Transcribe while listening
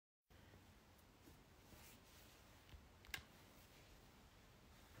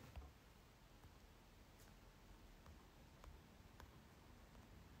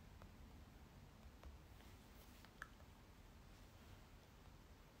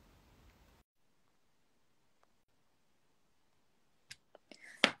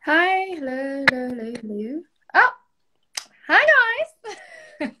Hi, hello, hello, hello, hello. Oh, hi guys.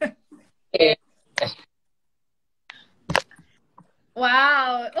 Eh,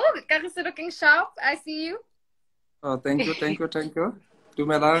 Wow. Oh, Kakis looking sharp. I see you. Oh, thank you, thank you, thank you.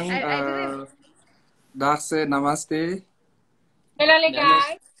 Dumelang, I didn't. Darse, namaste. Hello,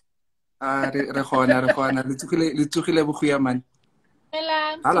 guys. Re kgona. Le tsogile bogoya man.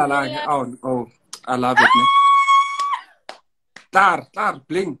 Hello, Halala, Sukela. oh, I love it, man. Tar,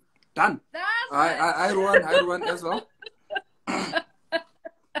 bling, done. That's I won as well.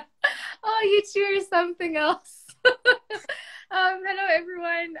 Oh, you cheer something else. Hello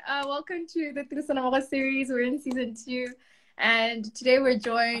everyone. Welcome to the Tirisano Mmogo series. We're in season 2. And today we're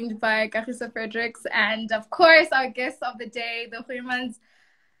joined by Kagiso Fredericks and of course our guests of the day, the Huymans,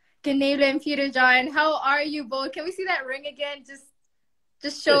 Kenele and Peter John. How are you both? Can we see that ring again?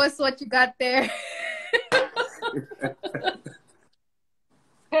 Just show us what you got there.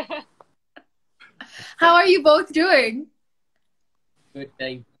 How are you both doing? Good,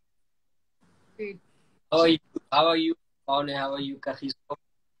 thank you. Good. How are you, Paune? How are you, Kagiso?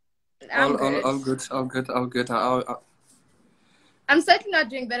 I'm good. All good. I'm certainly not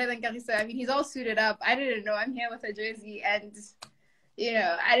doing better than Kagiso. I mean, he's all suited up. I didn't know. I'm here with a jersey, and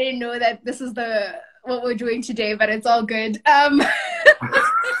I didn't know that this is what we're doing today. But it's all good. I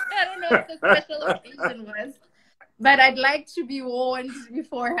don't know what the special occasion was, but I'd like to be warned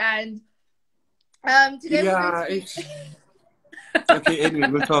beforehand. Today we're Yeah, going to. okay, anyway,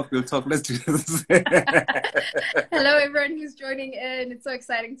 we'll talk. Let's do this. Hello, everyone who's joining in. It's so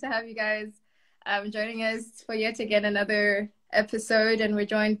exciting to have you guys joining us for yet again another episode. And we're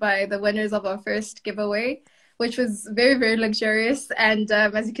joined by the winners of our first giveaway, which was very, very luxurious. And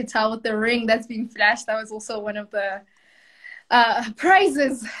as you can tell with the ring that's being flashed, that was also one of the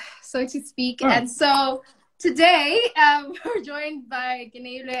prizes, so to speak. And so today, we're joined by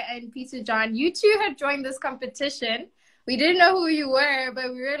Kenele and Peter John. You two had joined this competition. We didn't know who you were,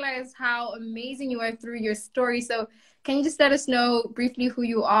 but we realized how amazing you are through your story. So can you just let us know briefly who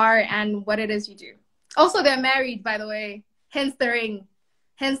you are and what it is you do? Also, they're married, by the way. Hence the ring.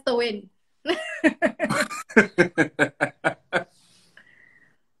 Hence the win.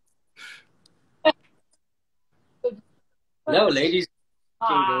 No, ladies,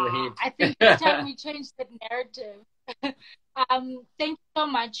 can go ahead. I think it's time we change that narrative. Thank you so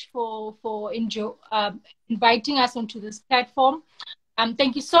much for inviting us onto this platform.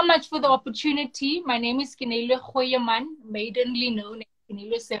 Thank you so much for the opportunity. My name is Kenele Hoyeman, maidenly known as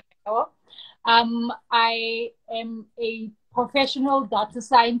Kenele Serewa. I am a professional data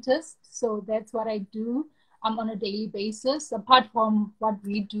scientist, so that's what I do on a daily basis, apart from what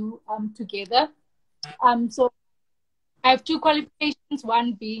we do together. So I have 2 qualifications,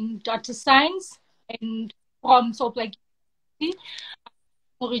 one being data science and from Salt Lake City.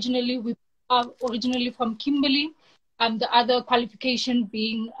 Originally from Kimberley. The other qualification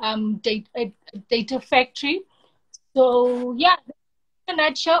being data factory. So yeah, in a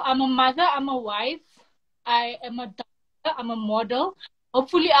nutshell, I'm a mother, I'm a wife, I am a doctor, I'm a model.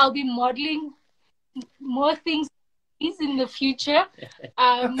 Hopefully I'll be modeling more things in the future.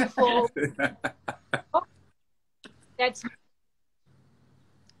 That's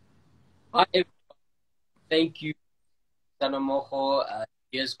Thank you, Tirisano Mmogo,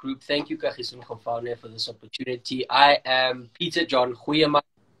 Yes Group. Thank you, Kagiso Mmogo, for this opportunity. I am Peter John Huyema.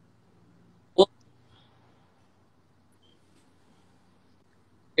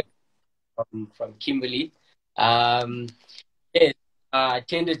 From Kimberley. Yes, I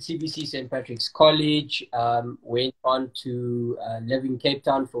attended CBC St. Patrick's College, went on to live in Cape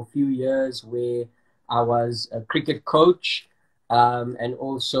Town for a few years where I was a cricket coach and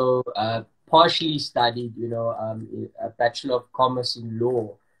also partially studied, a Bachelor of Commerce in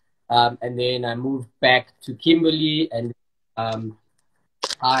Law. And then I moved back to Kimberley and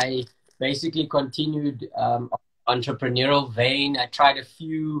I basically continued entrepreneurial vein. I tried a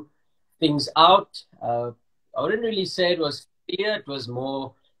few things out. I wouldn't really say it was fear. It was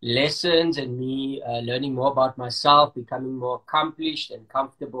more lessons and me learning more about myself, becoming more accomplished and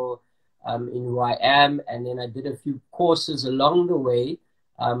comfortable in who I am. And then I did a few courses along the way,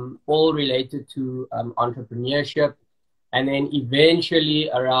 all related to entrepreneurship. And then eventually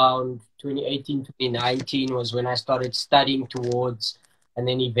around 2018, 2019 was when I started studying towards and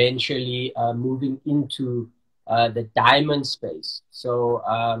then eventually moving into the diamond space. So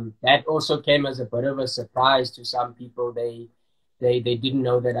that also came as a bit of a surprise to some people. They didn't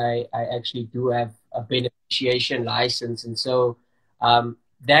know that I actually do have a beneficiation license. And so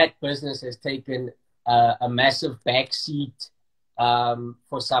that business has taken a massive backseat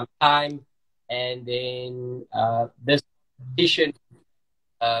for some time. And then this competition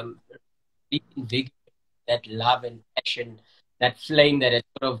reinvigorate that love and passion, that flame that has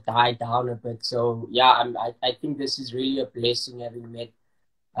sort of died down a bit. So yeah, I think this is really a blessing having met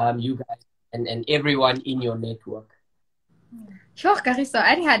you guys and everyone in your network. Sure, Carissa,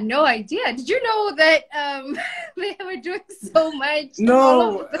 I had no idea. Did you know that they were doing so much?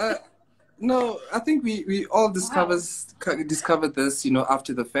 No, no. I think we all discovered this,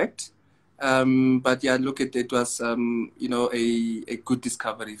 after the fact. But yeah, look, it was a good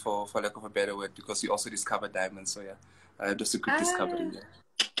discovery for lack of a better word, because we also discovered diamonds. So yeah, just a good discovery. Yeah.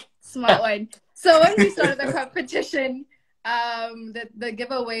 Smart one. So when we started the competition, the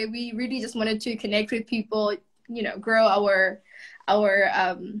giveaway, we really just wanted to connect with people, grow our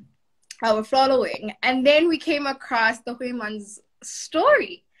following. And then we came across the Huiman's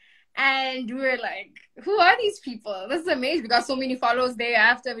story. And we were like, who are these people? This is amazing. We got so many followers there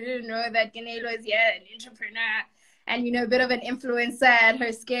after. We didn't know that Ganelo is an entrepreneur and, a bit of an influencer at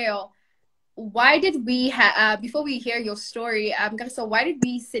her scale. Why did we before we hear your story, so why did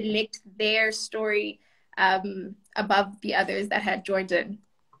we select their story above the others that had joined in?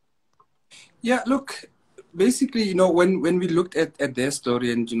 Yeah, look, basically, when we looked at their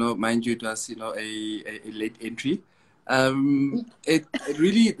story, and mind you, it was a late entry. It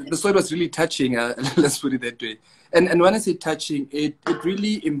really, the story was really touching. Let's put it that way. And when I say touching, it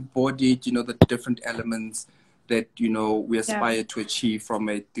really embodied the different elements that we aspire to achieve from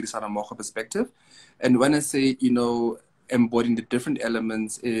a Tirisano Mmogo perspective. And when I say embodying the different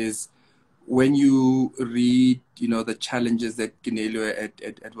elements is when you read the challenges that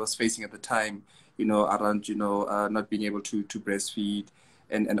Ganelo was facing at the time, around not being able to breastfeed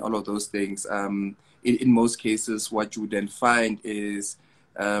and all of those things. In most cases, what you would then find is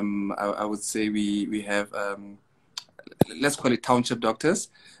I would say we have let's call it township doctors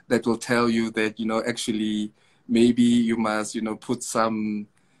that will tell you that actually maybe you must put some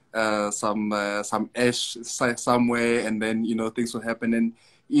ash somewhere, and then things will happen. And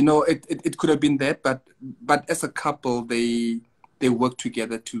it could have been that, but as a couple they work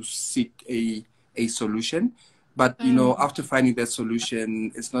together to seek a solution. But after finding that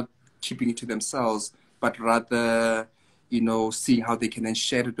solution, it's not keeping it to themselves, but rather seeing how they can then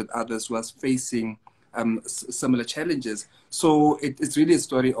share it with others who are facing similar challenges. So it's really a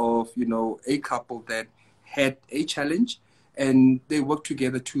story of a couple that had a challenge and they worked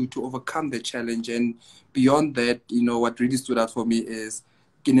together to overcome the challenge. And beyond that, what really stood out for me is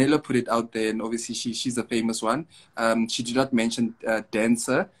Ganelo put it out there, and obviously she's a famous one. She did not mention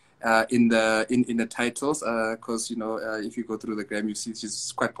dancer in the titles, because if you go through the gram, you see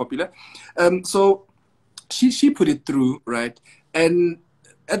she's quite popular. So she put it through, right? And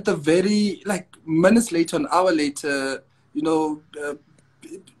at the very minutes later, an hour later,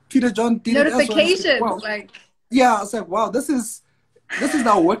 Peter John did notifications. Wow. Yeah, I was like, wow, this is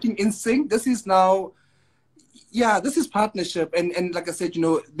now working in sync. This is now, this is partnership. And like I said,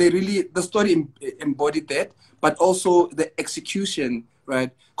 the story embodied that, but also the execution,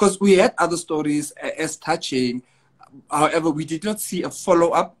 right? Because we had other stories as touching. However, we did not see a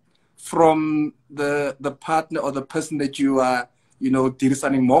follow-up from the partner or the person that you are,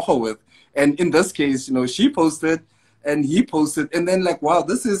 Tirisano Mmogo with. And in this case, she posted and he posted, and then wow,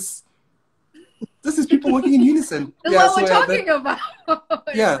 this is people working in unison. That's what we're talking about.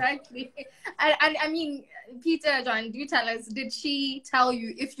 Yeah. Exactly. And I mean, Peter John, do tell us, did she tell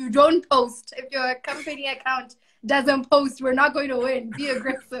you if you don't post, if your company account doesn't post, we're not going to win? Be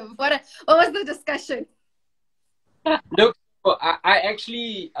aggressive. What was the discussion? Look, I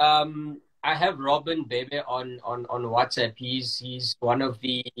actually I have Robin Bebe on WhatsApp. He's one of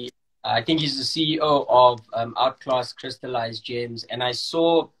the I think he's the CEO of Outclass Crystallized Gems, and I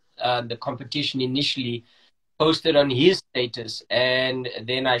saw the competition initially posted on his status, and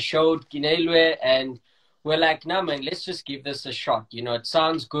then I showed Ganelo, and we're like, nah man, let's just give this a shot. It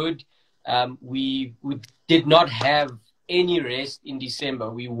sounds good. We did not have any rest in December.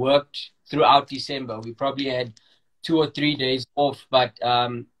 We worked throughout December. We probably had 2 or 3 days off, but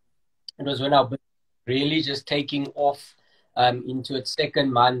it was when our business really just taking off into its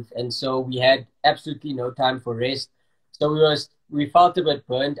second month, and so we had absolutely no time for rest. So we felt a bit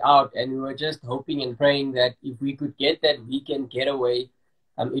burnt out, and we were just hoping and praying that if we could get that weekend getaway,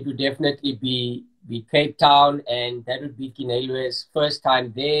 it would definitely be Cape Town, and that would be Ganelo's first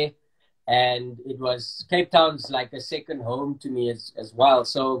time there. And it was Cape Town's like a second home to me as well.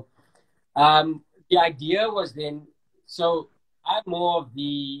 So the idea was then, so I'm more of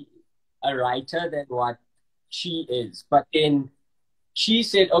a writer than what she is. But then she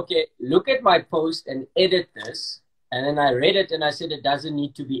said, okay, look at my post and edit this And then I read it and I said, it doesn't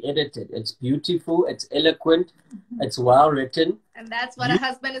need to be edited. It's beautiful. It's eloquent. It's well written. And that's what a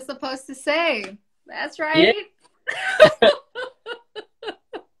husband is supposed to say. That's right. Yeah.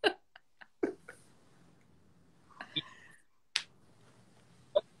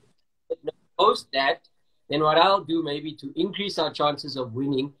 Post that, then what I'll do, maybe to increase our chances of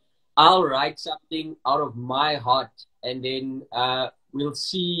winning, I'll write something out of my heart, and then we'll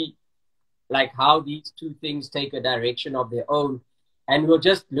see like how these two things take a direction of their own, and we'll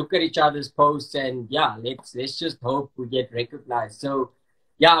just look at each other's posts, and yeah, let's just hope we get recognized. So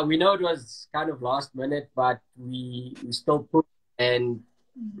yeah, we know it was kind of last minute, but we still put, and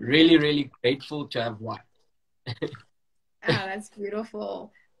really grateful to have won. That's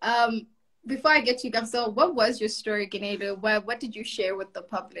beautiful. Before I get to you, Gamso, what was your story, Ginedo? What did you share with the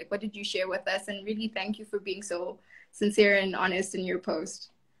public? What did you share with us? And really thank you for being so sincere and honest in your post.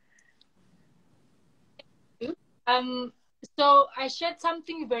 So I shared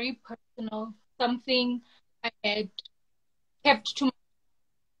something very personal, something I had kept to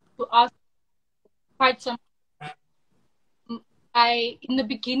ask quite some. In the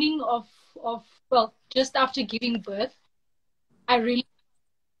beginning of well, just after giving birth, I really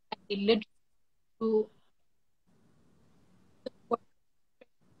literally to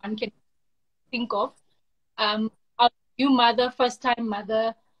one can think of. A new mother, first time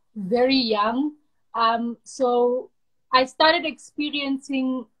mother, very young. So I started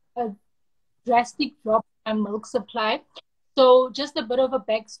experiencing a drastic drop in my milk supply. So just a bit of a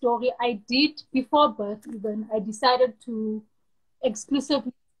backstory. I did, before birth even, I decided to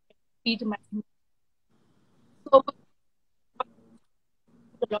exclusively feed my milk. So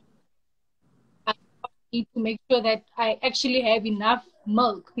I need to make sure that I actually have enough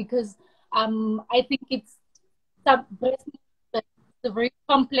milk, because I think it's breast milk is a very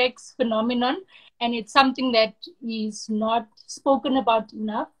complex phenomenon, and it's something that is not spoken about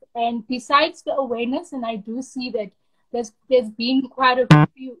enough. And besides the awareness, and I do see that there's been quite a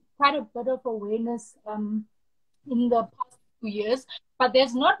bit of awareness in the past 2 years, but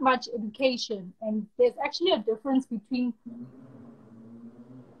there's not much education, and there's actually a difference between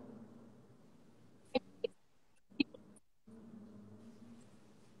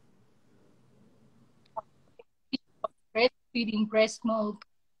breastfeeding, breast milk.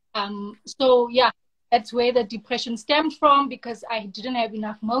 So yeah, that's where the depression stemmed from, because I didn't have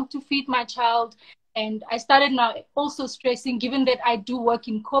enough milk to feed my child. And I started now also stressing, given that I do work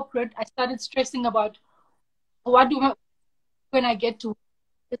in corporate, I started stressing about what do I, when I get to,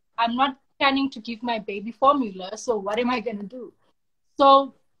 I'm not planning to give my baby formula, so what am I going to do?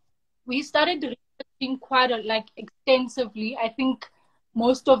 So we started researching quite extensively. I think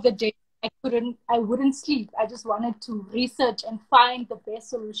most of the day I wouldn't sleep. I just wanted to research and find the best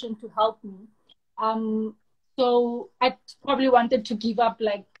solution to help me. So I probably wanted to give up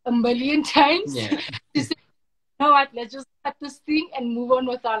like a million times. Yeah. To say, you know what, let's just cut this thing and move on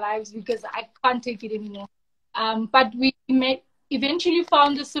with our lives, because I can't take it anymore. But we eventually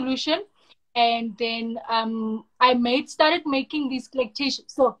found a solution. And then I started making these lactation.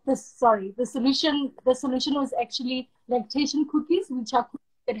 So the solution was actually lactation cookies, which are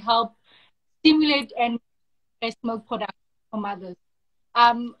cookies that help stimulate and breast milk production for mothers.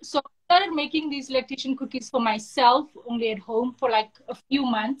 So I started making these lactation cookies for myself, only at home, for like a few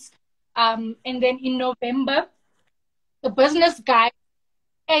months. And then in November, the business guy,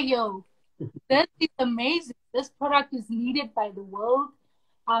 hey yo, this is amazing. This product is needed by the world.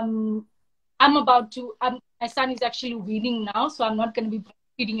 My son is actually weaning now, so I'm not going to be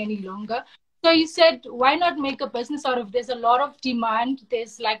breastfeeding any longer. So he said, why not make a business out of it? There's a lot of demand.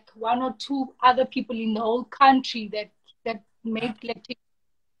 There's like 1 or 2 other people in the whole country that make lactation.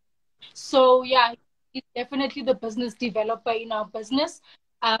 So yeah, he's definitely the business developer in our business.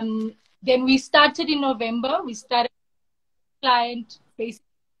 Then we started in November. We started client, basically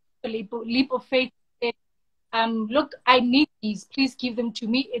a leap of faith. Look, I need these. Please give them to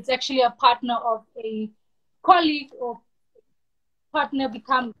me. It's actually a partner of a colleague, or partner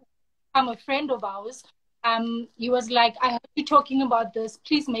become a friend of ours. He was like, I heard you talking about this.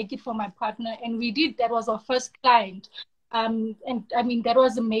 Please make it for my partner. And we did. That was our first client. And I mean, that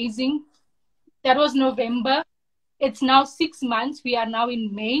was amazing. That was November. It's now 6 months. We are now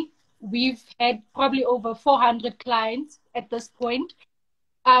in May. We've had probably over 400 clients at this point.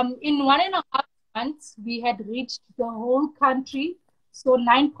 In 1.5 months, we had reached the whole country. So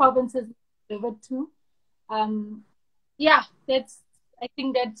 9 provinces delivered to. Yeah, I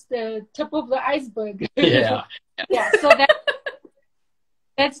think that's the tip of the iceberg. Yeah. Yeah. So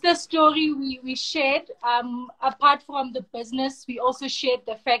that's the story we shared. Apart from the business, we also shared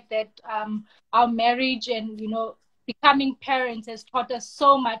the fact that our marriage and, becoming parents has taught us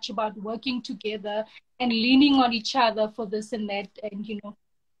so much about working together and leaning on each other for this and that. And, you know,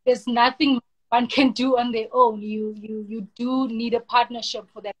 there's nothing one can do on their own. You do need a partnership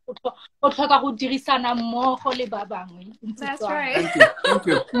for that. That's right. Thank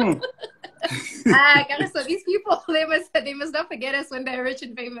you. Thank you. So these people, they must not forget us when they're rich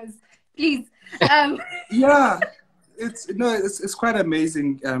and famous. Please. Yeah. It's quite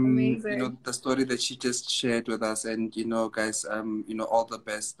amazing. Amazing. You know, the story that she just shared with us, and you know, guys, you know, all the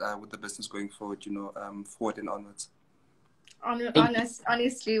best with the business going forward. You know, forward and onwards.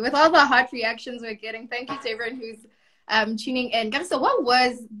 Honestly, with all the hot reactions we're getting, thank you to everyone who's tuning in. So what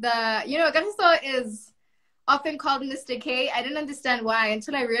was the, you know, Gariso is often called Mr. K. I didn't understand why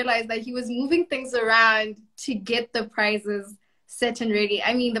until I realized that he was moving things around to get the prizes set and ready.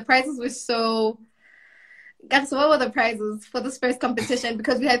 I mean, the prizes were so... So what were the prizes for this first competition?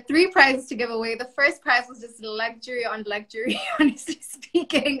 Because we had 3 prizes to give away. The first prize was just luxury on luxury, honestly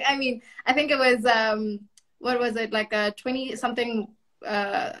speaking. I mean, I think it was, what was it, like a 20-something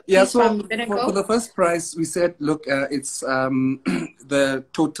yeah, so for the first prize, we said, look, it's the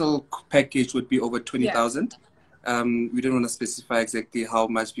total package would be over 20,000. Yeah. We don't want to specify exactly how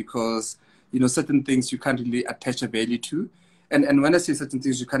much because, you know, certain things you can't really attach a value to. And when I say certain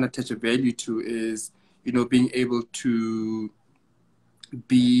things you can't attach a value to is, you know, being able to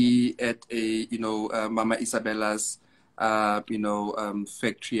be at a, you know, Mama Isabella's, you know,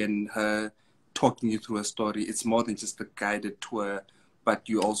 factory and her talking you through a story. It's more than just a guided tour, but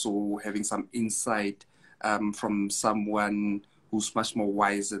you also having some insight from someone who's much more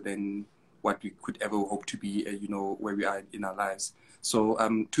wiser than what we could ever hope to be, you know, where we are in our lives. So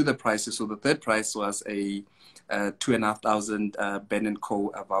to the prices, so the third prize was a 2,500 Ben &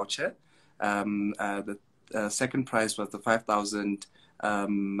 Co. voucher. The second prize was the 5,000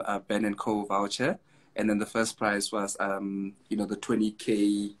 Ben & Co. voucher. And then the first prize was, you know, the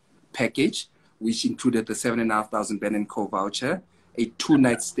 20K package, which included the 7,500 Ben & Co. voucher, a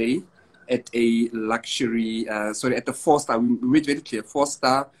 2-night stay at a luxury, at the 4-star, we made very clear,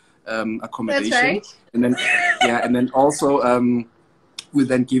 4-star accommodation. That's right. And then, yeah, and then also we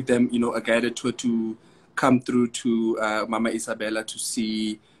then give them, you know, a guided tour to come through to Mama Isabella to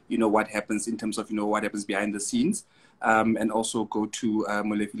see, you know, what happens in terms of, you know, what happens behind the scenes. And also go to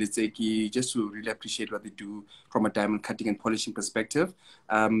Molefi Letsiki just to really appreciate what they do from a diamond cutting and polishing perspective.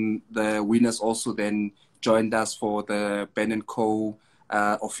 The winners also then joined us for the Ben & Co.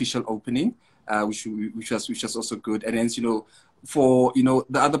 Official opening, which was also good. And then, you know, for, you know,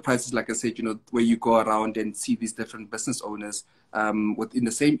 the other prizes, like I said, you know, where you go around and see these different business owners within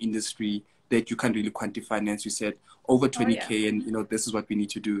the same industry that you can't really quantify. And as you said, over 20K, and, you know, this is what we need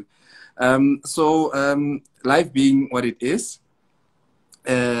to do. Life being what it is,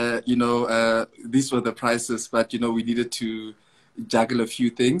 you know, these were the prices, but, you know, we needed to juggle a few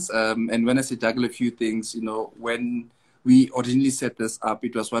things. And when I say juggle a few things, you know, when we originally set this up,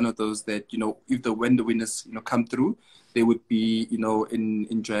 it was one of those that, you know, when the winners, you know, come through, they would be, you know,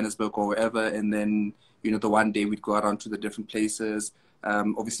 in Johannesburg or wherever. And then, you know, the one day we'd go around to the different places,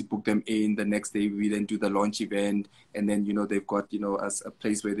 obviously book them in. The next day we then do the launch event. And then, you know, they've got, you know, as a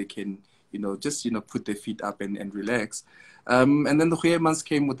place where they can, you know, just, you know, put their feet up and relax. And then the Huyemans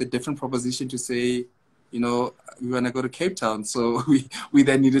came with a different proposition to say, you know, we want to go to Cape Town. So we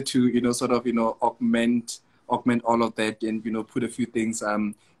then needed to, you know, sort of, you know, augment all of that and, you know, put a few things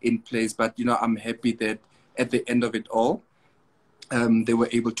in place. But, you know, I'm happy that at the end of it all, they were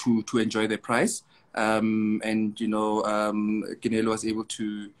able to enjoy their prize. And, you know, Ginelo was able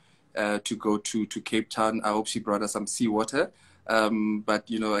to go to Cape Town. I hope she brought us some seawater. But,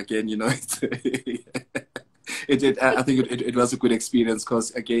 you know, again, you know, I think it was a good experience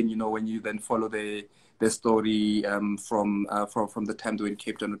because, again, you know, when you then follow the story from the time they were in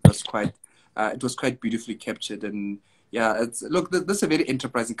Cape Town, it was quite beautifully captured. And yeah, look, this is a very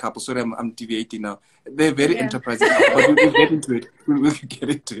enterprising couple. Sorry, I'm deviating now. They're very enterprising couple, but we'll get into it. We'll get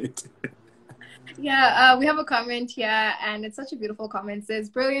into it. Yeah, we have a comment here, and it's such a beautiful comment. It says,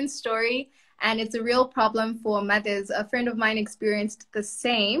 brilliant story, and it's a real problem for mothers. A friend of mine experienced the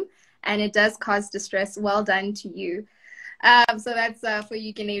same, and it does cause distress. Well done to you. So that's for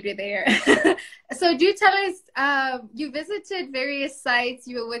you, Ginebra, there. So do tell us, you visited various sites,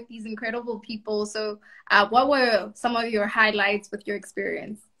 you were with these incredible people. So what were some of your highlights with your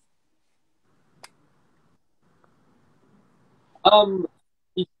experience?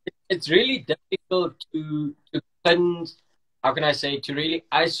 It's really difficult to pin, how can I say, to really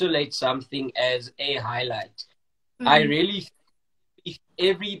isolate something as a highlight. Mm-hmm. I really think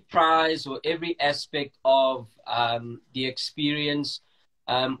every prize or every aspect of the experience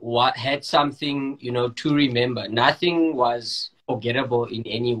what had something, you know, to remember. Nothing was forgettable in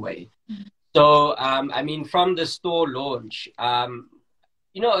any way. So, I mean, from the store launch,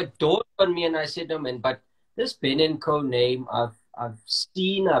 you know, it dawned on me, and I said, no, man, but this Ben & Co name, I've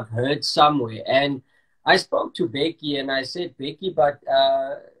seen, I've heard somewhere. And I spoke to Becky, and I said, Becky, but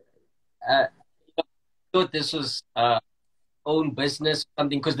I thought this was own business or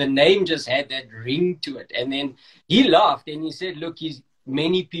something, because the name just had that ring to it. And then he laughed and he said, look,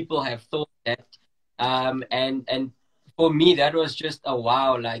 many people have thought that. And for me, that was just a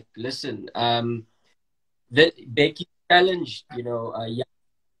wow. Like, listen, Becky challenged, you know, young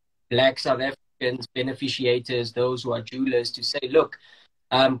Black South Africans, beneficiators, those who are jewelers, to say, look,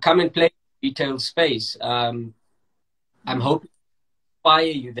 come and play retail space. I'm hoping to inspire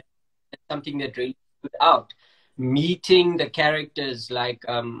you. That's something that really stood out. Meeting the characters like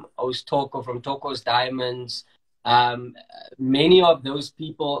Toko from Toko's Diamonds, many of those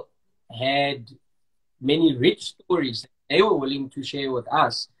people had many rich stories that they were willing to share with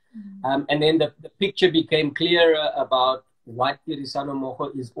us. And then the picture became clearer about what Tirisano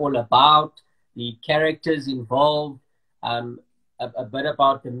Mmogo is all about, the characters involved, a bit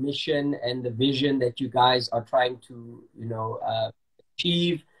about the mission and the vision that you guys are trying to, you know,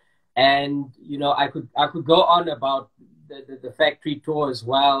 achieve. And, you know, I could go on about the factory tour as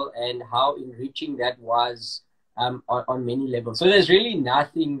well, and how enriching that was on many levels. So there's really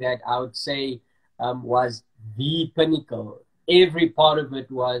nothing that I would say was the pinnacle. Every part of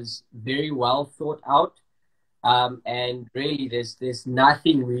it was very well thought out. And really, there's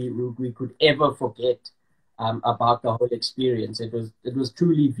nothing we could ever forget about the whole experience. It was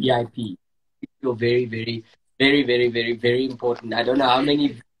truly VIP. It feel very, very, very, very, very, very important. I don't know how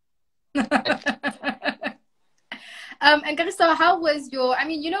many. And Kariso, how was your, I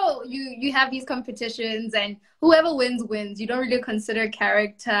mean, you know, you have these competitions and whoever wins, wins. You don't really consider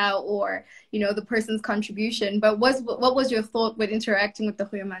character or, you know, the person's contribution. But what was your thought with interacting with the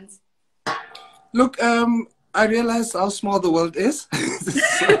Huyamans? Look, I realized how small the world is.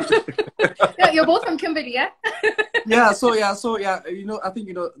 Yeah, you're both from Kimberley, yeah? So you know, I think,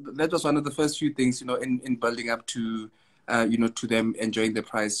 you know, that was one of the first few things, you know, in building up to, you know, to them enjoying the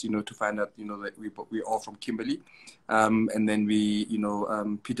prize, you know, to find out, you know, that we're all from Kimberley. And then we, you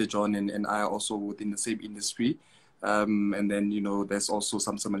know, Peter, John, and I are also within the same industry. And then, you know, there's also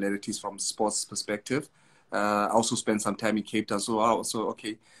some similarities from sports perspective. I also spent some time in Cape Town, so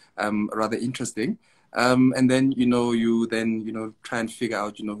okay, rather interesting. And then, you know, you try and figure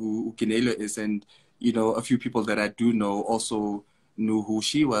out, you know, who Kinelo is. And, you know, a few people that I do know also knew who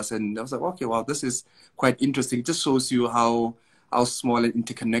she was. And I was like, okay, wow, this is quite interesting. It just shows you how small and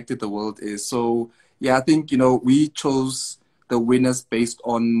interconnected the world is. So, yeah, I think, you know, we chose the winners based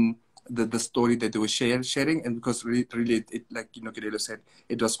on the story that they were sharing. And because really, it like, you know, Kinelo said,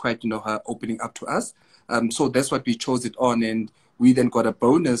 it was quite, you know, her opening up to us. So that's what we chose it on. And we then got a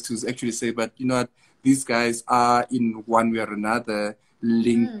bonus to actually say, but, you know what, these guys are in one way or another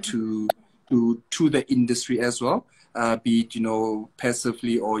linked to the industry as well, be it, you know,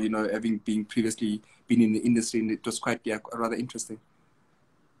 passively or, you know, having previously been in the industry. And it was quite, yeah, rather interesting.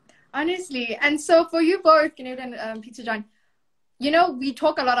 Honestly. And so for you both, Kinelo and Peter John, you know, we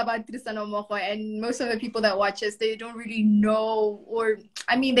talk a lot about Tirisano Mmogo, and most of the people that watch us, they don't really know, or,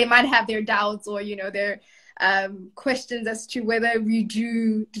 I mean, they might have their doubts or, you know, their questions as to whether we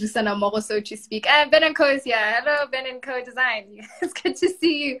do Tirisano Mmogo, so to speak. And Ben & Co is here. Hello, Ben & Co Design. It's good to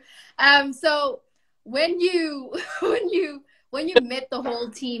see you. So when you met the whole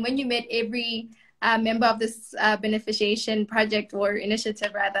team, when you met every member of this beneficiation project or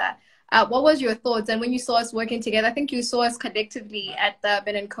initiative rather, what was your thoughts? And when you saw us working together, I think you saw us collectively at the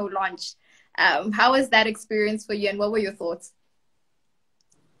Ben & Co launch. How was that experience for you, and what were your thoughts?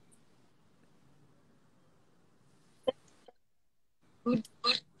 So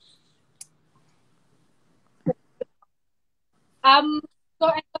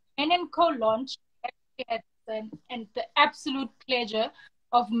at the Ben & Co launch, we had the absolute pleasure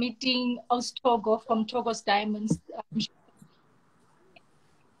of meeting Togo from Toko's Diamonds.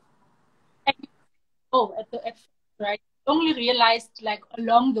 Right, only realized like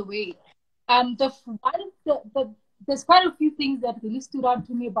along the way. There's quite a few things that really stood out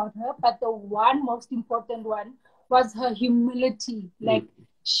to me about her, but the one most important one was her humility. Like,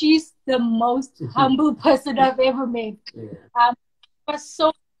 she's the most humble person I've ever met. She was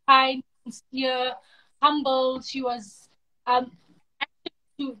so kind, sincere, humble. She was to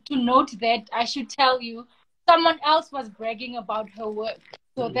note that, I should tell you, someone else was bragging about her work.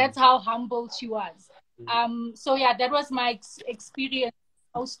 So that's how humble she was. So yeah, that was my experience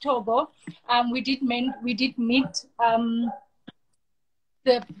with Togo. We did meet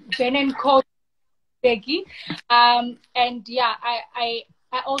the Ben and Co. Becky. And yeah, I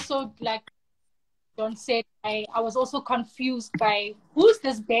also, like John said, I was also confused by who's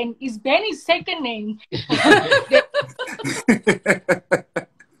this Ben? Is Ben his second name?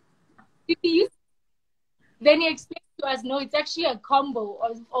 Then he explained to us, no, it's actually a combo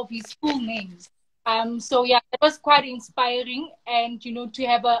of his full names. So yeah, that was quite inspiring. And, you know, to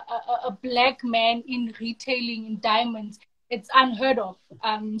have a black man in retailing in diamonds, it's unheard of.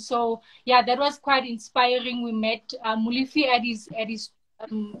 So yeah, that was quite inspiring. We met Molefi at his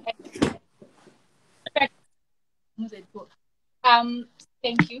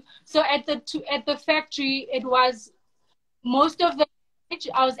thank you. So at the factory, it was most of the language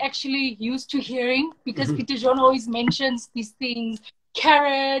I was actually used to hearing, because Peter John always mentions these things,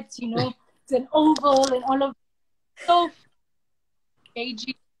 carrots, you know, it's an oval and all of so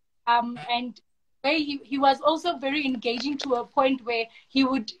engaging. And where he was also very engaging to a point where he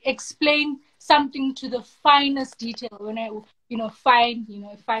would explain something to the finest detail when I,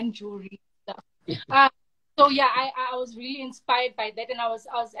 fine jewelry stuff. So yeah, I was really inspired by that, and I was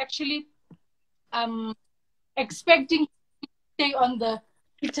actually expecting to stay on the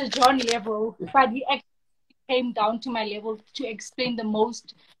Peter John level, but he actually came down to my level to explain the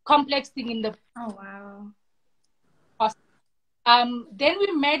most complex thing in the. Oh wow. Then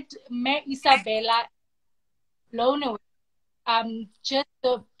we met Isabella, blown away. Just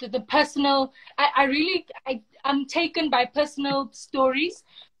the personal. I'm taken by personal stories.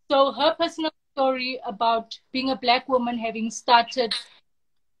 So her personal story about being a black woman, having started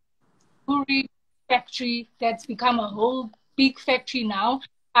jewelry factory that's become a whole big factory now,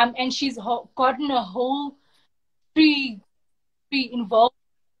 and she's gotten a whole tree involved.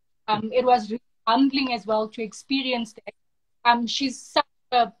 It was really humbling as well to experience that. She's such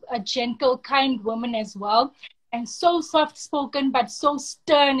a gentle, kind woman as well, and so soft spoken, but so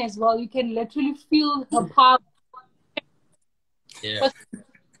stern as well. You can literally feel her power. Yeah.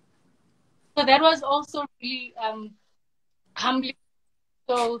 So that was also really humbling.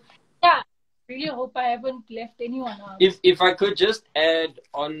 So yeah, really hope I haven't left anyone out. If I could just add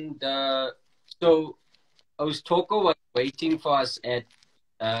on so Toko was waiting for us at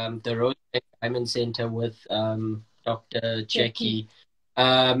the Rose Diamond Center with Dr. Jackie.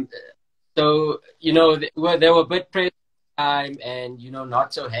 So, you know, they were a bit pressed time and, you know,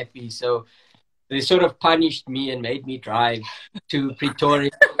 not so happy. So they sort of punished me and made me drive to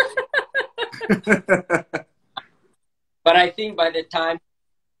Pretoria. But I think by the time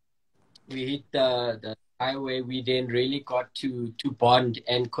we hit the highway, we then really got to bond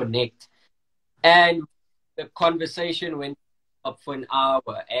and connect. And the conversation went up for an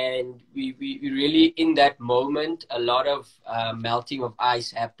hour, and we really, in that moment, a lot of melting of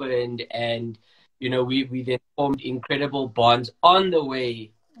ice happened, and you know, we then formed incredible bonds on the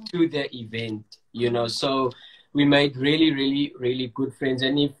way to the event, you know. So we made really, really, really good friends.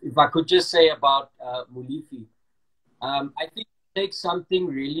 And if I could just say about Molefi, I think it takes something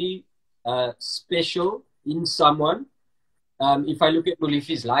really special in someone. If I look at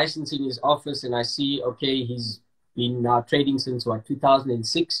Molefi's license in his office and I see, okay, he's been trading since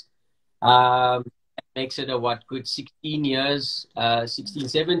 2006. Makes it a good 16 years, 16,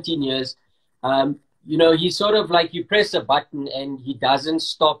 17 years. You know, he's sort of like, you press a button and he doesn't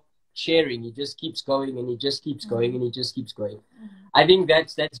stop sharing. He just keeps going and he just keeps going and he just keeps going. I think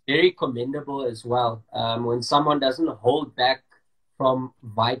that's very commendable as well. When someone doesn't hold back from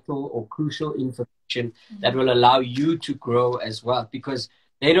vital or crucial information that will allow you to grow as well, because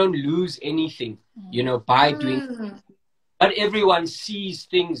they don't lose anything, you know, by doing. But everyone sees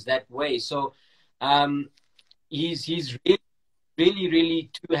things that way. So he's really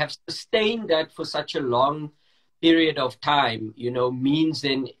to have sustained that for such a long period of time, you know, means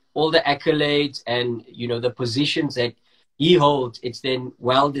then all the accolades and, you know, the positions that he holds, it's then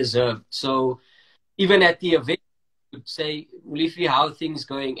well deserved. So even at the event, would say, Molefi, how are things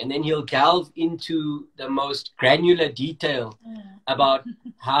going? And then he'll delve into the most granular detail about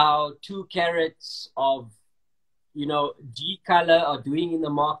how 2 carats of, you know, G color are doing in the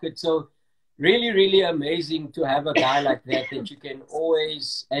market. So really, really amazing to have a guy like that you can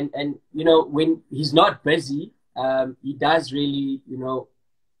always, and you know, when he's not busy, he does really, you know,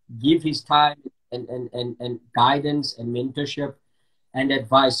 give his time and guidance and mentorship and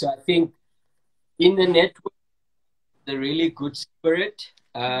advice. So I think in the network, the really good spirit.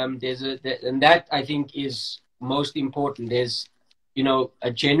 And that I think is most important. There's, you know,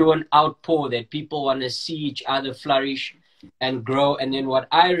 a genuine outpour that people want to see each other flourish and grow. And then what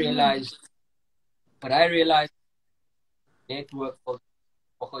I realized network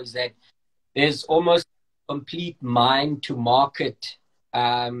is that there's almost complete mind to market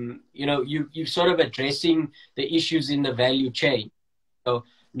you know, you're sort of addressing the issues in the value chain. So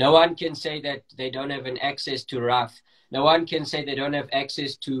no one can say that they don't have an access to rough. No one can say they don't have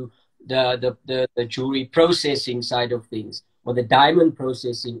access to the jewelry processing side of things, or the diamond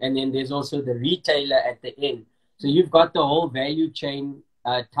processing. And then there's also the retailer at the end. So you've got the whole value chain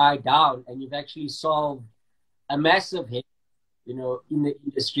tied down, and you've actually solved a massive hit, you know, in the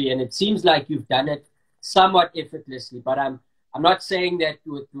industry. And it seems like you've done it somewhat effortlessly. But I'm not saying that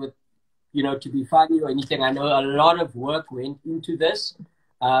with you know, to be funny or anything. I know a lot of work went into this,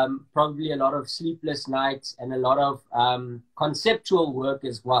 probably a lot of sleepless nights and a lot of conceptual work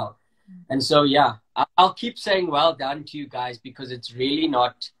as well. And so, yeah, I'll keep saying well done to you guys, because it's really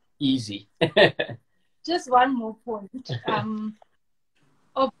not easy. Just one more point.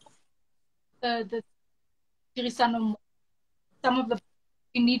 Of the Tirisano Mmogo, some of the,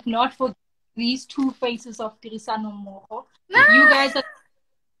 we need not forget these two faces of Tirisano Mmogo. You guys are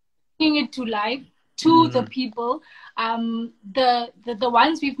bringing it to life, to the people. The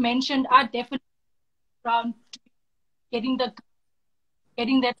ones we've mentioned are definitely around getting that.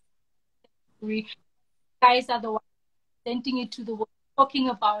 You guys are the ones presenting it to the world, talking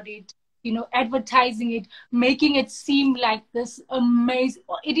about it, you know, advertising it, making it seem like this amazing.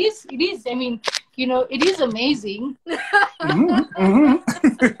 It is. I mean, you know, it is amazing.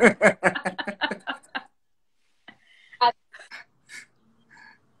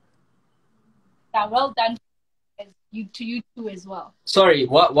 Yeah, well done to you too as well. Sorry,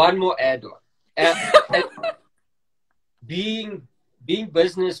 one more add-on. Being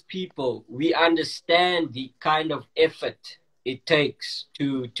business people, we understand the kind of effort it takes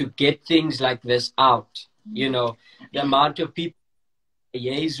to get things like this out. You know, the amount of people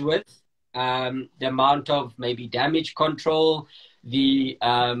liaise with, the amount of maybe damage control, the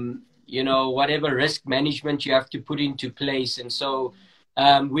you know, whatever risk management you have to put into place. And so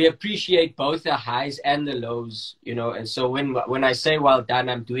we appreciate both the highs and the lows, you know. And so when I say well done,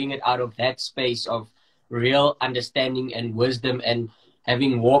 I'm doing it out of that space of real understanding and wisdom, and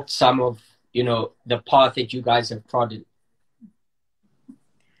having walked some of, you know, the path that you guys have trodden.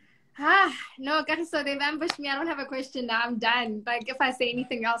 No, guys, so they've ambushed me. I don't have a question now. I'm done. Like, if I say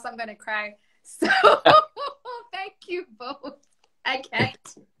anything else, I'm going to cry. So, thank you both. I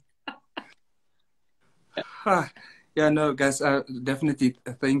can't. Yeah, no, guys, definitely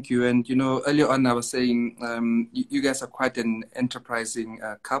thank you. And, you know, earlier on I was saying you guys are quite an enterprising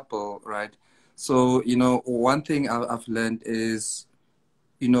couple, right? So, you know, one thing I've learned is,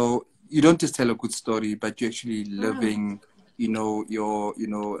 you know, you don't just tell a good story, but you're actually living, you know, your, you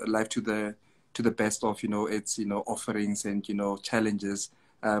know, life to the best of, you know, its, you know, offerings and, you know, challenges,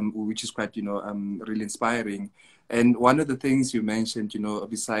 which is quite, you know, really inspiring. And one of the things you mentioned, you know,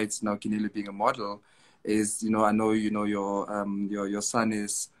 besides now Kinele being a model, is, you know, I know, you know, your son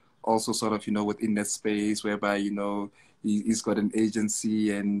is also sort of, you know, within that space whereby, you know, he's got an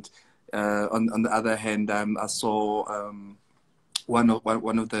agency. And on the other hand, I saw one of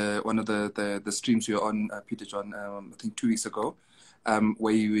the streams you're on, Peter John, I think 2 weeks ago,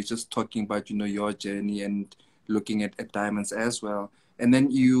 where you were just talking about, you know, your journey and looking at diamonds as well. And then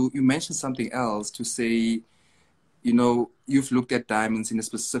you mentioned something else to say, you know, you've looked at diamonds in a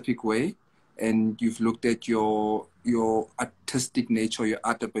specific way, and you've looked at your artistic nature, your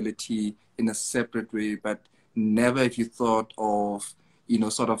art ability in a separate way, but never have you thought of, you know,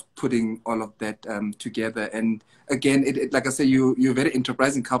 sort of putting all of that together. And again, it like I say, you're a very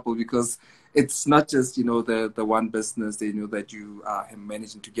enterprising couple, because it's not just, you know, the one business, you know, that you are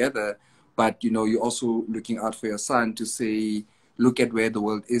managing together, but, you know, you're also looking out for your son to say, look at where the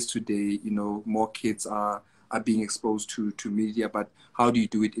world is today. You know, more kids are being exposed to media, but how do you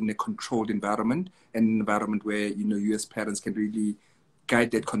do it in a controlled environment, and an environment where, you know, you as parents can really guide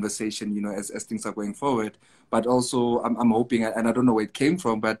that conversation, you know, as things are going forward. But also I'm hoping, and I don't know where it came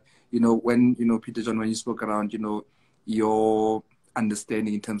from, but, you know, when, you know, Peter John, when you spoke around, you know, your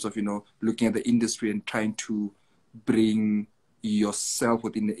understanding in terms of, you know, looking at the industry and trying to bring yourself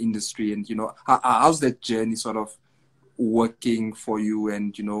within the industry, and, you know, how's that journey sort of working for you,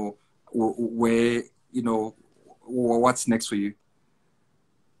 and, you know, where, you know, what's next for you?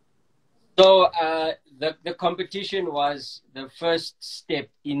 So the competition was the first step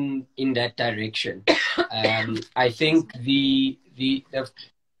in that direction. I think the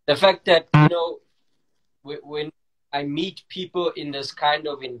fact that, you know, when I meet people in this kind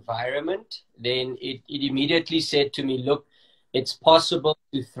of environment, then it immediately said to me, look, it's possible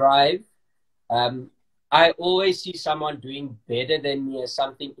to thrive. I always see someone doing better than me as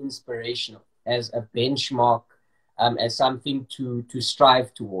something inspirational, as a benchmark, as something to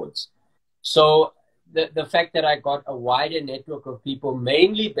strive towards. So the fact that I got a wider network of people,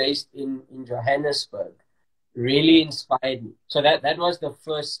 mainly based in Johannesburg, really inspired me. So that was the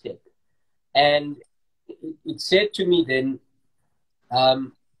first step. And it said to me then,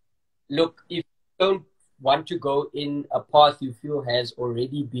 look, if you don't want to go in a path you feel has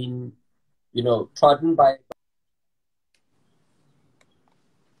already been, trodden by.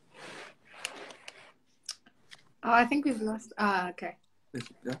 Oh, I think we've lost. Okay.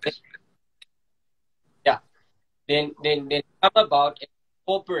 Yeah. Then come about and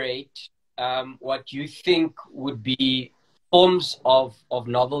incorporate what you think would be forms of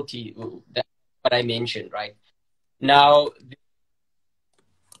novelty, that what I mentioned, right? Now,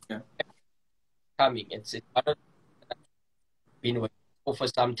 coming. It's been waiting for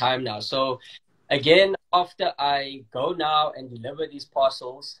some time now. So again, after I go now and deliver these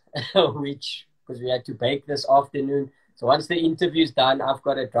parcels, which, because we had to bake this afternoon. So once the interview's done, I've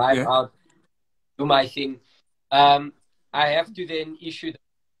got to drive out, do my thing. I have to then issue the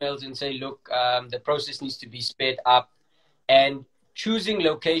emails and say, look, the process needs to be sped up. And choosing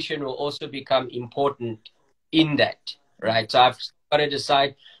location will also become important in that, right? So I've got to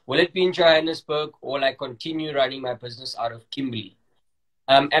decide, will it be in Johannesburg or will I continue running my business out of Kimberley?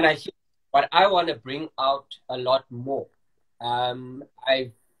 And I think what I want to bring out a lot more.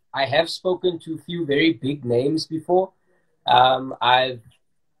 I have spoken to a few very big names before. I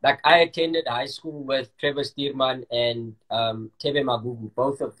attended high school with Trevor Stearman and Tebe Magugu,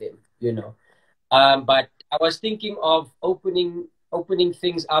 both of them, But I was thinking of opening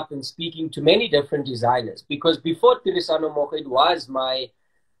things up and speaking to many different designers, because before Tirisano Mmogo, it was my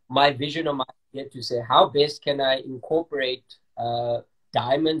vision or my idea to say, how best can I incorporate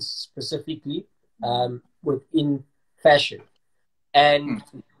diamonds specifically within fashion, and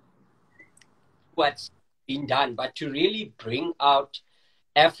what's been done, but to really bring out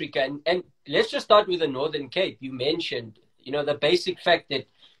Africa. And let's just start with the Northern Cape. You mentioned, the basic fact that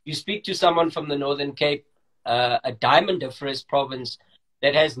you speak to someone from the Northern Cape, a diamondiferous province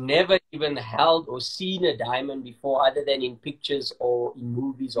that has never even held or seen a diamond before, other than in pictures or in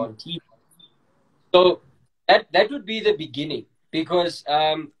movies on TV. So that would be the beginning, because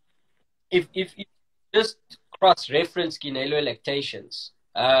if you just cross-reference Guinelo lactations,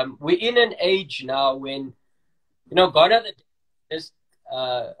 we're in an age now when, gone are the just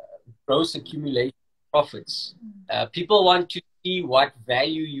gross accumulation profits. People want to see what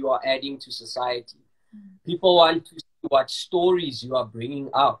value you are adding to society. People want to see what stories you are bringing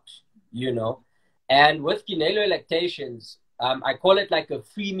out, And with Guinelo lactations, I call it like a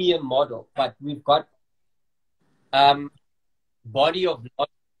freemium model, but we've got body of knowledge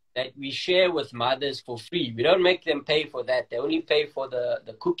that we share with mothers for free. We don't make them pay for that. They only pay for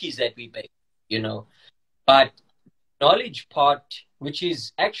the cookies that we bake, But knowledge part, which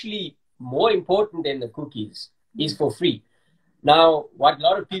is actually more important than the cookies, is for free. Now, what a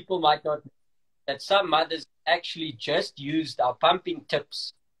lot of people might not know, that some mothers actually just used our pumping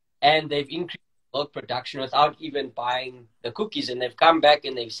tips and they've increased milk production without even buying the cookies. And they've come back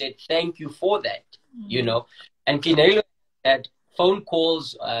and they've said, thank you for that, And Guinelo had phone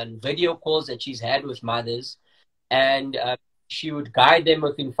calls and video calls that she's had with mothers, and she would guide them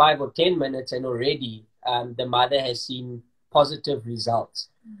within 5 or 10 minutes, and already the mother has seen positive results.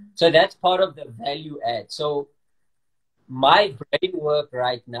 So that's part of the value add. So my brain work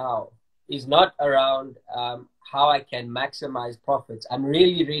right now is not around how I can maximize profits. I'm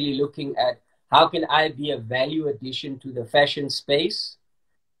really, really looking at how can I be a value addition to the fashion space,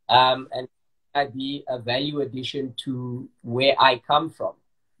 and I be a value addition to where I come from.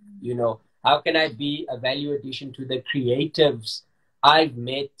 How can I be a value addition to the creatives I've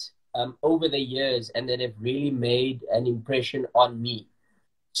met over the years and that have really made an impression on me.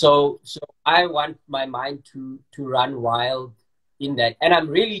 So I want my mind to run wild in that. And I'm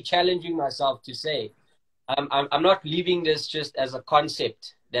really challenging myself to say, I'm not leaving this just as a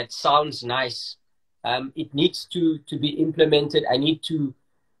concept that sounds nice. It needs to be implemented. I need to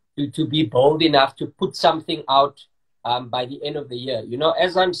be bold enough to put something out by the end of the year.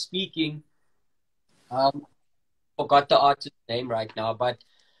 As I'm speaking, forgot the artist's name right now, but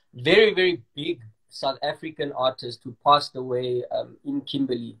very, very big South African artist who passed away in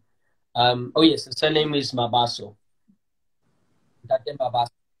Kimberley. Oh yes, the surname is Mabaso. Tate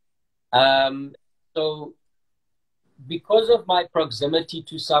Mabaso. So because of my proximity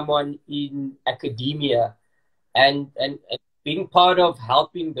to someone in academia and being part of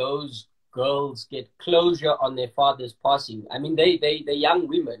helping those girls get closure on their father's passing. I mean, they're young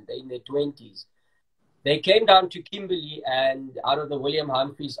women, they're in their 20s. They came down to Kimberley and out of the William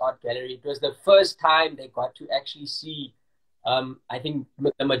Humphreys Art Gallery. It was the first time they got to actually see I think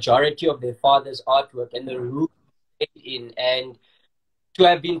the majority of their father's artwork and the room in, and to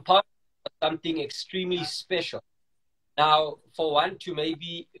have been part of something extremely special. Now, for one to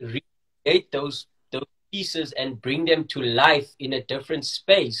maybe recreate those pieces and bring them to life in a different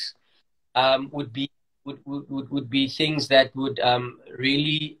space would be things that would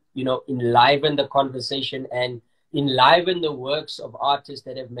really, you know, enliven the conversation and enliven the works of artists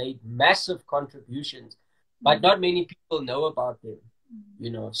that have made massive contributions, but not many people know about them, you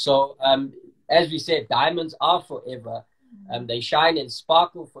know. So as we said, diamonds are forever. They shine and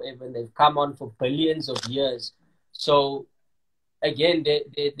sparkle forever, and they've come on for billions of years. So again,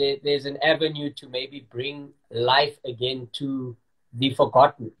 there's an avenue to maybe bring life again to the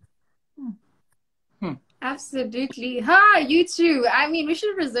forgotten. Absolutely. Ha, you too. I mean, we should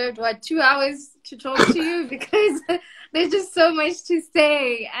have reserved, what, 2 hours to talk to you because there's just so much to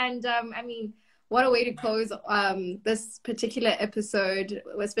say. And I mean, what a way to close this particular episode,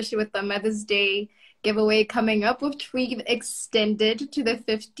 especially with the Mother's Day giveaway coming up, which we've extended to the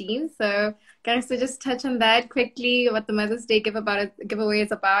 15th. So, guys, so just touch on that quickly, what the Mother's Day giveaway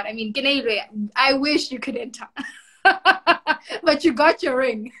is about. I mean, Genele, I wish you could enter, but you got your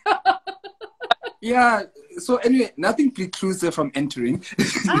ring. Yeah. So anyway, nothing precludes her from entering.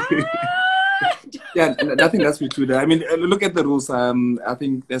 Yeah, nothing else precludes her. I mean, look at the rules. I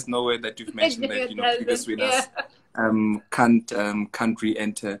think there's no way that you've mentioned that, you know, previous winners can't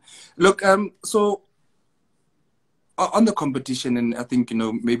re-enter. Look, so on the competition, and I think, you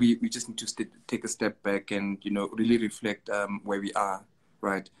know, maybe we just need to take a step back and, you know, really reflect where we are,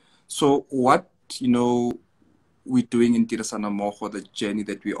 right? So what, you know, we're doing in Tirisano Mmogo, the journey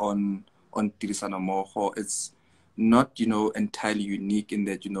that we're on Tirisano Mmogo, it's not, you know, entirely unique in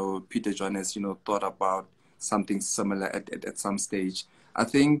that, you know, Peter John has, you know, thought about something similar at some stage. I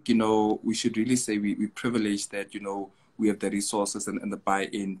think, you know, we should really say we're privileged that, you know, we have the resources and the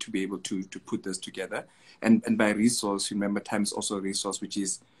buy-in to be able to put this together. And by resource, remember, time is also a resource which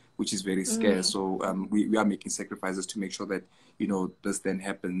is very scarce. So we are making sacrifices to make sure that, you know, this then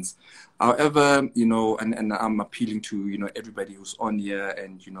happens. However, you know, and I'm appealing to, you know, everybody who's on here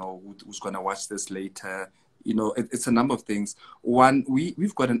and, you know, who's going to watch this later. You know, it's a number of things. One,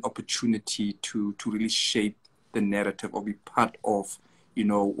 we've got an opportunity to really shape the narrative or be part of, you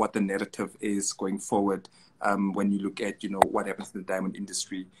know, what the narrative is going forward when you look at, you know, what happens in the diamond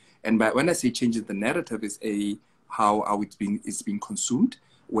industry. And when I say changes the narrative is how it's being consumed,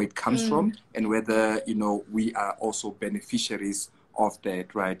 where it comes from, and whether, you know, we are also beneficiaries of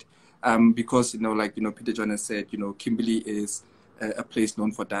that, right? Because, you know, like, you know, Peter John has said, you know, Kimberley is a place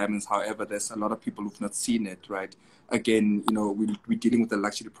known for diamonds. However, there's a lot of people who've not seen it, right? Again, you know, we're dealing with a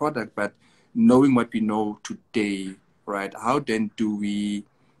luxury product, but knowing what we know today, right? How then do we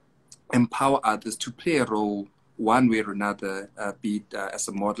empower others to play a role one way or another, be it as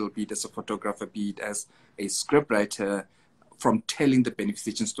a model, be it as a photographer, be it as a scriptwriter, from telling the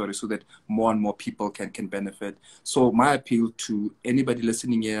beneficiation story so that more and more people can benefit. So my appeal to anybody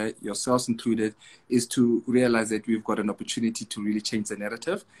listening here, yourselves included, is to realize that we've got an opportunity to really change the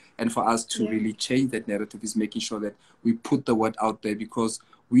narrative. And for us to really change that narrative is making sure that we put the word out there, because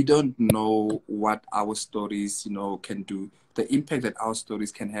we don't know what our stories, you know, can do. The impact that our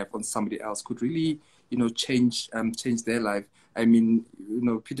stories can have on somebody else could really, you know, change their life. I mean, you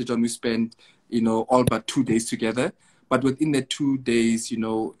know, Peter John, we spent, you know, all but 2 days together. But within the 2 days, you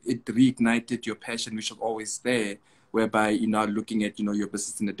know, it reignited your passion, which was always there, whereby you're now looking at, you know, your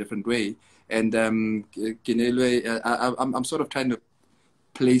business in a different way. And Genele, I'm sort of trying to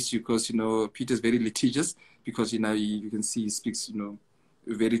place you because, you know, Peter's very litigious because, you know, you can see he speaks, you know,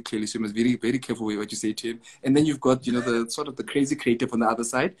 very clearly. So you must be very, very careful with what you say to him. And then you've got, you know, the sort of the crazy creative on the other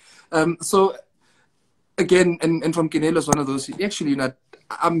side. So again, and from Genele is one of those, actually, you know,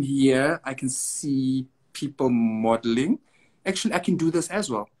 I'm here, I can see people modeling. Actually, I can do this as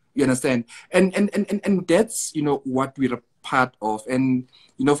well. You understand? And that's, you know, what we're a part of. And,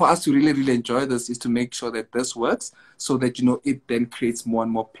 you know, for us to really, really enjoy this is to make sure that this works so that, you know, it then creates more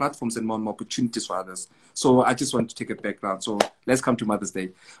and more platforms and more opportunities for others. So I just want to take a background. So let's come to Mother's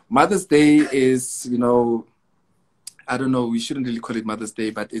Day. Mother's Day is, you know, I don't know, we shouldn't really call it Mother's Day,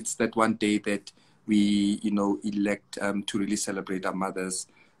 but it's that one day that we, you know, elect to really celebrate our mothers.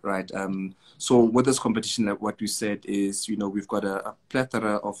 Right. So with this competition, like what we said is, you know, we've got a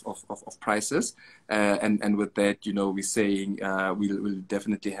plethora of prizes. And with that, you know, we're saying we'll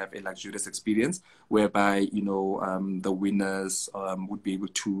definitely have a luxurious experience whereby, you know, the winners would be able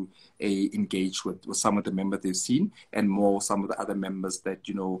to engage with some of the members they've seen and some of the other members that,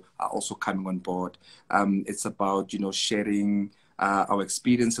 you know, are also coming on board. It's about, you know, sharing our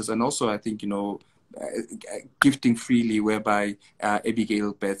experiences. And also, I think, you know, gifting freely, whereby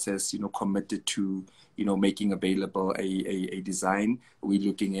Abigail Betts has, committed to, making available a design. We're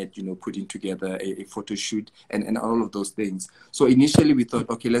looking at, putting together a photo shoot and all of those things. So initially we thought,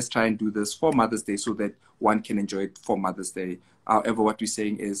 okay, let's try and do this for Mother's Day so that one can enjoy it for Mother's Day. However, what we're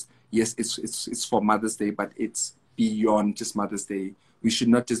saying is, yes, it's for Mother's Day, but it's beyond just Mother's Day. We should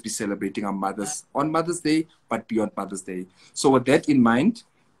not just be celebrating our mothers on Mother's Day, but beyond Mother's Day. So with that in mind,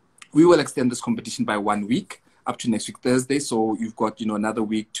 we will extend this competition by 1 week up to next week, Thursday. So you've got, another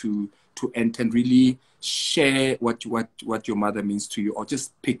week to enter and really share what your mother means to you, or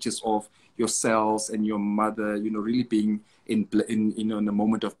just pictures of yourselves and your mother, really being in a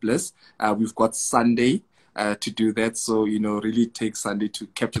moment of bliss. We've got Sunday to do that. So, really take Sunday to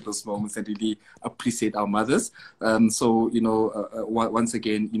capture those moments and really appreciate our mothers. Once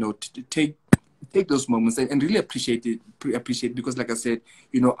again, take those moments and really appreciate because, like I said,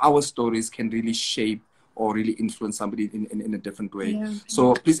 our stories can really shape or really influence somebody in a different way. Yeah.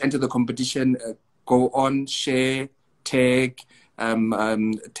 So please enter the competition, go on, share, tag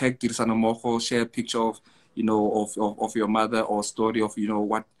Tirisano Mmogo, share a picture of, of your mother, or story of,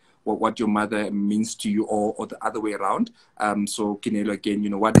 what your mother means to you, or the other way around. So Kinelo,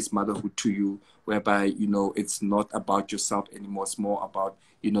 again, what is motherhood to you, whereby, it's not about yourself anymore. It's more about,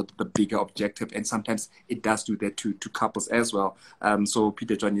 the bigger objective. And sometimes it does do that to couples as well. So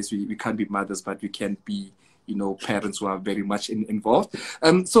Peter John, yes, we can't be mothers, but we can be, parents who are very much involved.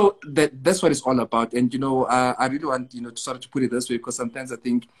 So that's what it's all about. And, I really want, to sort of put it this way, because sometimes I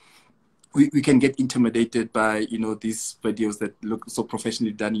think we can get intimidated by, these videos that look so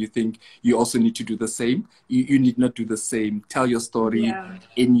professionally done. You think you also need to do the same. You need not do the same. Tell your story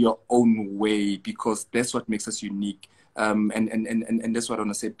in your own way, because that's what makes us unique. And that's what I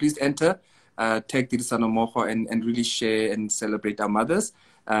want to say. Please enter, tag Tirisano Mmogo, and really share and celebrate our mothers.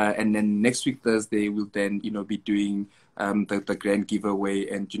 And then next week, Thursday, we'll then, be doing the grand giveaway.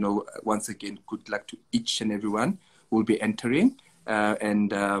 And, once again, good luck to each and everyone who will be entering.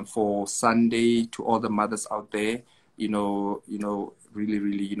 And for Sunday, to all the mothers out there, really,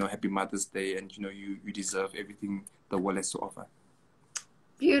 really, happy Mother's Day. And, you deserve everything the world has to offer.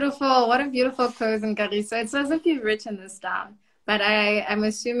 Beautiful. What a beautiful closing, Kariso. It's as if you've written this down. But I'm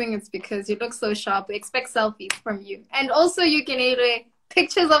assuming it's because you look so sharp. We expect selfies from you. And also, you can either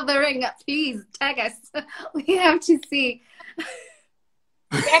pictures of the ring. Please tag us. We have to see.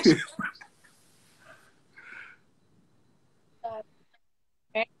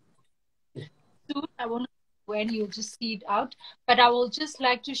 Soon, I won't know when you'll just see it out, but I will just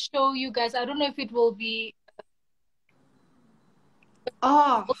like to show you guys. I don't know if it will be.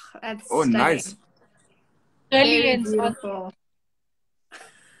 Oh, that's stunning. Nice. Very beautiful.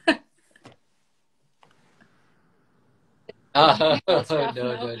 No.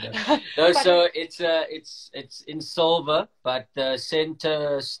 So it's in silver, but the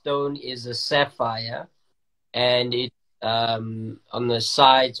center stone is a sapphire, and it on the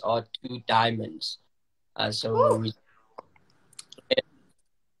sides are 2 diamonds. So we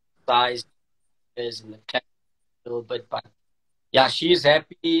size is in the cap a little bit, but yeah, she's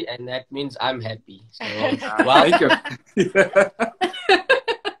happy, and that means I'm happy. So thank you.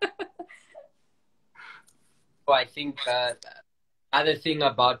 I think other thing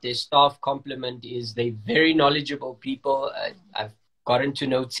about their staff compliment is they're very knowledgeable people. I've gotten to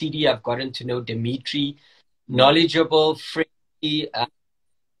know Tidi, I've gotten to know Dimitri. Knowledgeable, friendly,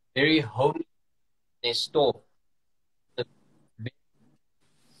 very homely in their store.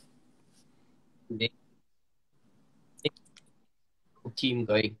 Team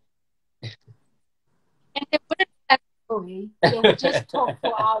going. And they wouldn't let go, eh? They would just talk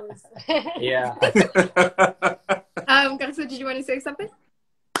for hours. Yeah. Kariso, did you want to say something?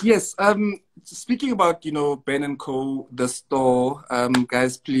 Yes. Speaking about, Ben & Co, the store,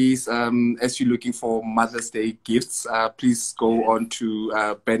 guys, please, as you're looking for Mother's Day gifts, please go on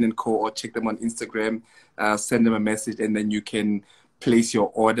to Ben & Co, or check them on Instagram, send them a message, and then you can place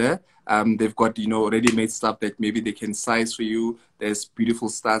your order. They've got, ready-made stuff that maybe they can size for you. There's beautiful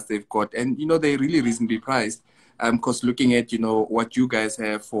stars they've got, and, they're really reasonably priced. Because looking at, what you guys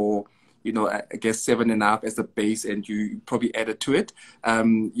have for, I guess 7.5 as a base, and you probably added to it.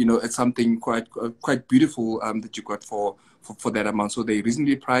 It's something quite beautiful that you got for that amount. So they're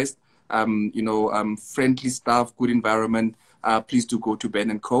reasonably priced. Friendly staff, good environment. Please do go to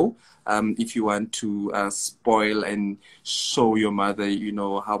Ben & Co. If you want to spoil and show your mother,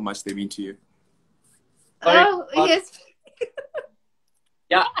 how much they mean to you. Oh, yes.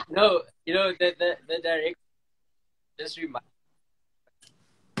 Yeah, no, the direct. Just remind.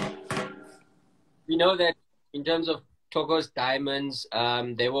 We know that in terms of Togo's Diamonds.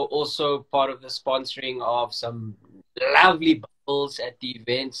 They were also part of the sponsoring of some lovely bubbles at the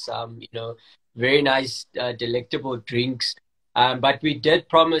event. Some, you know, very nice, delectable drinks. But we did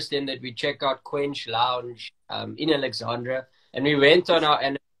promise them that we check out Quench Lounge in Alexandra, and we went on our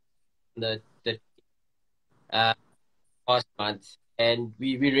the last month, and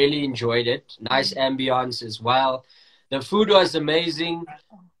we really enjoyed it. Nice ambience as well. The food was amazing.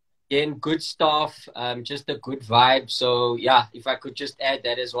 Again, good staff, just a good vibe. So yeah, if I could just add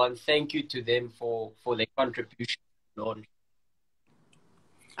that as one thank you to them for their contribution to the launch.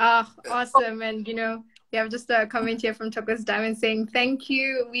 Awesome. And you know, we have just a comment here from Togo's Diamond saying, thank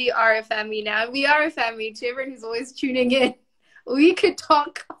you. We are a family now. We are a family. To everyone who's always tuning in, we could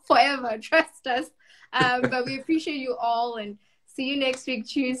talk forever. Trust us. But we appreciate you all, and see you next week,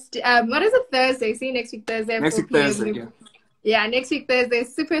 Tuesday. What is it, Thursday? See you next week, Thursday. Next week, Thursday, yeah. Yeah, next week, Thursday.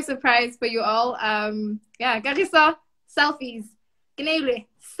 Super surprise for you all. Yeah, Garissa, selfies. Gnele,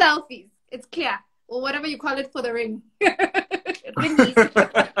 selfies. It's clear. Or whatever you call it for the ring. Ringies.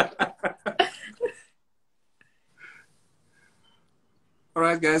 All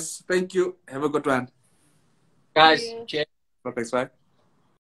right, guys. Thank you. Have a good one. Guys, cheers. Thanks, bye.